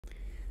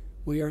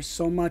We are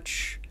so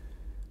much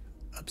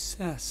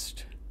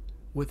obsessed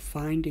with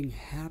finding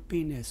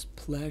happiness,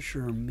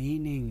 pleasure,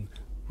 meaning,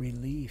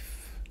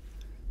 relief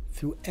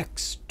through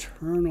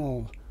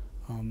external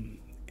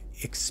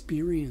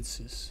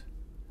experiences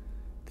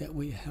that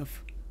we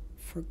have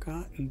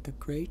forgotten the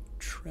great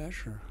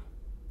treasure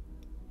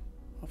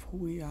of who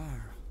we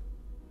are.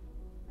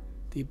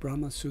 The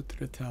Brahma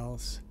Sutra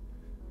tells,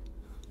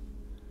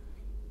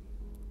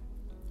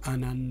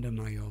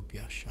 Anandamayo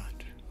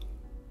Vyashat.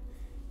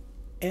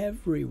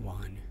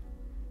 Everyone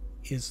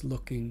is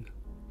looking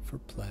for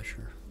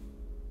pleasure.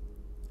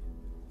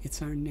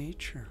 It's our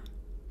nature.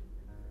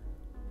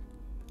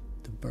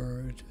 The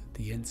bird,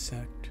 the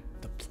insect,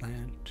 the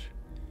plant,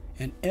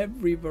 and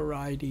every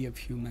variety of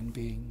human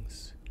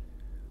beings,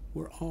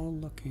 we're all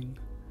looking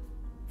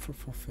for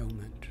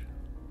fulfillment.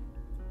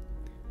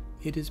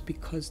 It is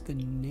because the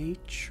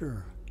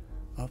nature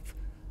of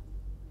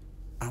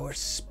our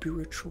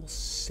spiritual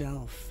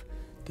self,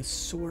 the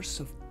source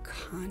of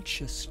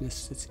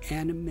consciousness that's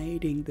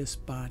animating this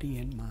body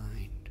and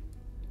mind,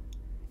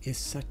 is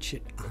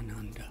Satchit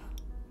Ananda.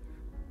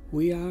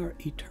 We are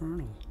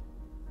eternal.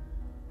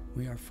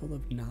 We are full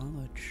of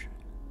knowledge.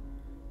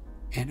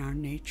 And our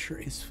nature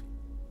is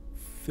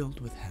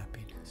filled with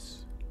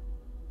happiness.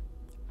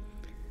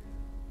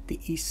 The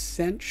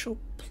essential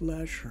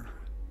pleasure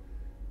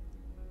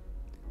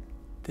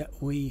that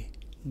we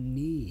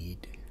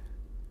need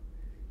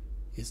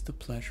is the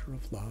pleasure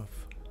of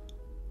love.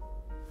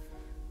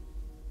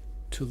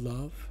 To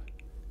love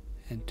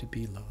and to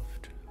be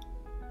loved.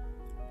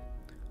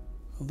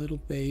 A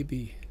little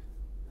baby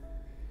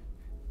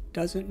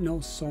doesn't know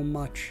so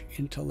much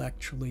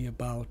intellectually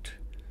about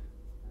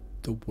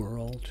the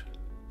world,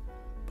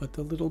 but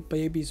the little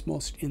baby's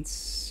most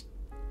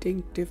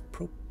instinctive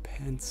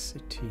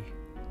propensity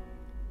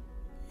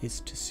is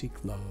to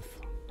seek love.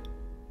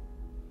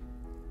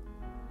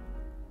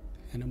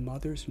 And a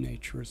mother's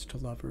nature is to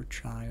love her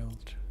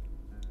child.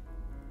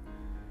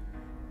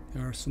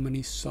 There are so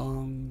many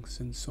songs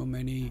and so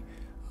many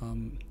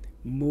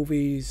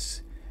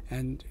movies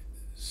and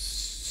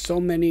so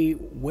many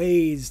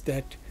ways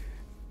that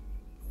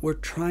we're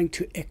trying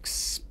to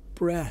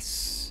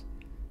express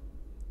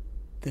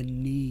the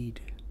need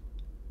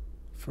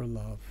for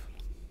love.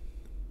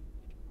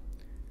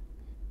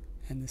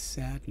 And the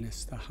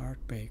sadness, the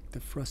heartbreak, the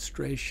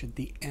frustration,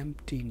 the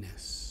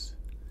emptiness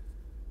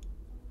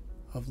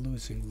of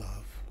losing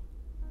love.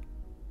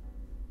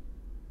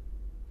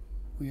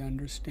 We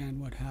understand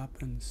what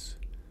happens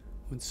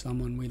when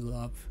someone we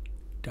love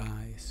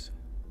dies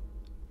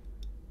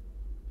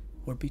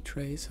or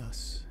betrays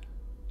us.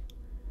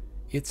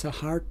 It's a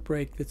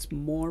heartbreak that's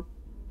more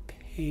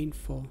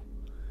painful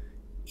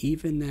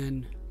even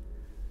than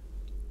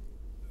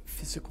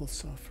physical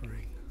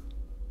suffering,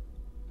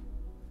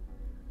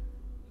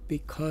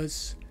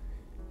 because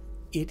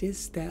it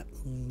is that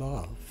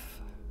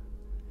love,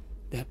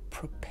 that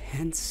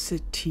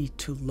propensity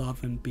to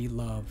love and be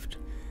loved,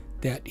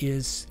 that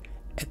is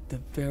at the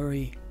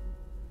very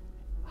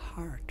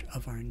heart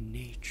of our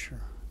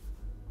nature.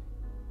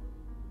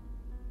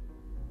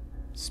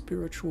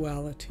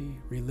 Spirituality,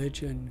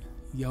 religion,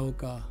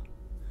 yoga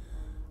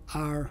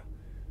are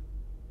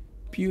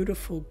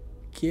beautiful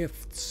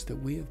gifts that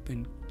we have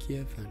been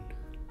given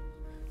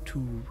to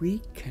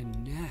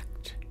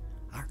reconnect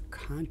our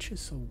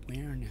conscious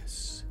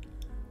awareness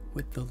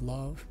with the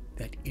love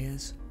that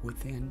is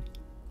within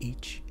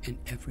each and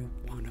every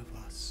one of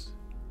us.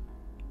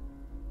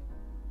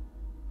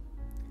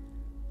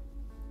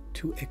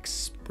 To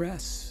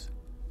express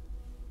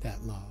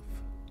that love,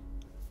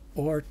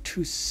 or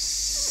to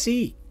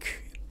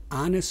seek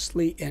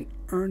honestly and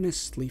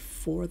earnestly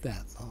for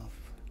that love.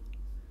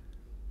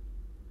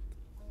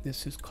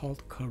 This is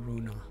called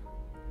karuna,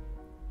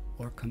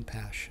 or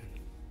compassion.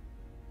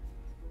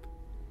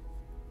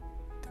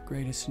 The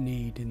greatest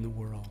need in the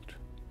world.